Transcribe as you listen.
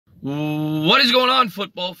What is going on,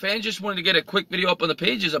 football fans? Just wanted to get a quick video up on the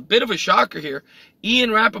page. It's a bit of a shocker here.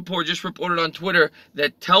 Ian Rappaport just reported on Twitter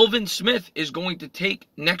that Telvin Smith is going to take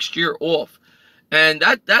next year off. And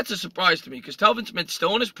that's a surprise to me because Telvin Smith's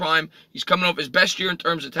still in his prime. He's coming off his best year in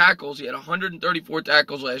terms of tackles. He had 134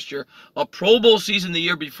 tackles last year. A Pro Bowl season the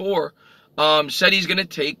year before. Said he's going to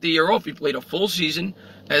take the year off. He played a full season.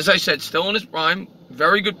 As I said, still in his prime.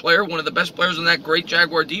 Very good player. One of the best players in that great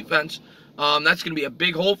Jaguar defense. That's going to be a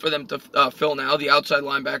big hole for them to fill now, the outside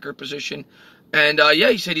linebacker position. And, yeah,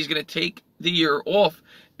 he said he's going to take the year off.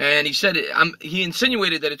 And he said he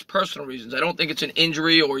insinuated that it's personal reasons. I don't think it's an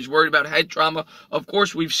injury or he's worried about head trauma. Of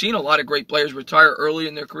course, we've seen a lot of great players retire early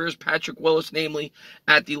in their careers. Patrick Willis, namely,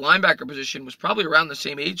 at the linebacker position, was probably around the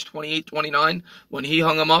same age, 28, 29, when he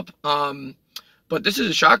hung him up. But this is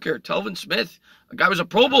a shocker. Telvin Smith, a guy who was a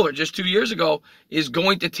Pro Bowler just 2 years ago, is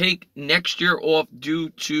going to take next year off due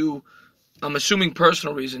to, I'm assuming,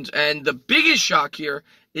 personal reasons. And the biggest shock here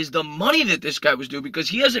is the money that this guy was due because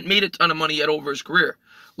he hasn't made a ton of money yet over his career.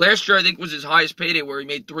 Last year, I think, was his highest payday where he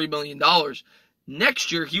made $3 million.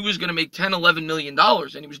 Next year, he was going to make $10, $11 million,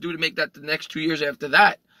 and he was due to make that the next 2 years after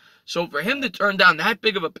that. So for him to turn down that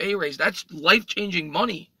big of a pay raise, that's life-changing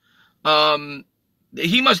money.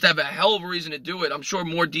 He must have a hell of a reason to do it. I'm sure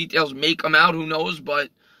more details may come out, who knows, but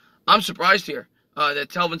I'm surprised here that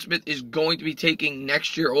Telvin Smith is going to be taking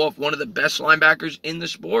next year off, one of the best linebackers in the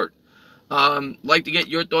sport. Like to get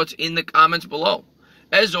your thoughts in the comments below.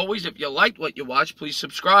 As always, if you liked what you watched, please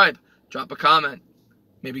subscribe, drop a comment,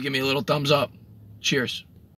 maybe give me a little thumbs up. Cheers.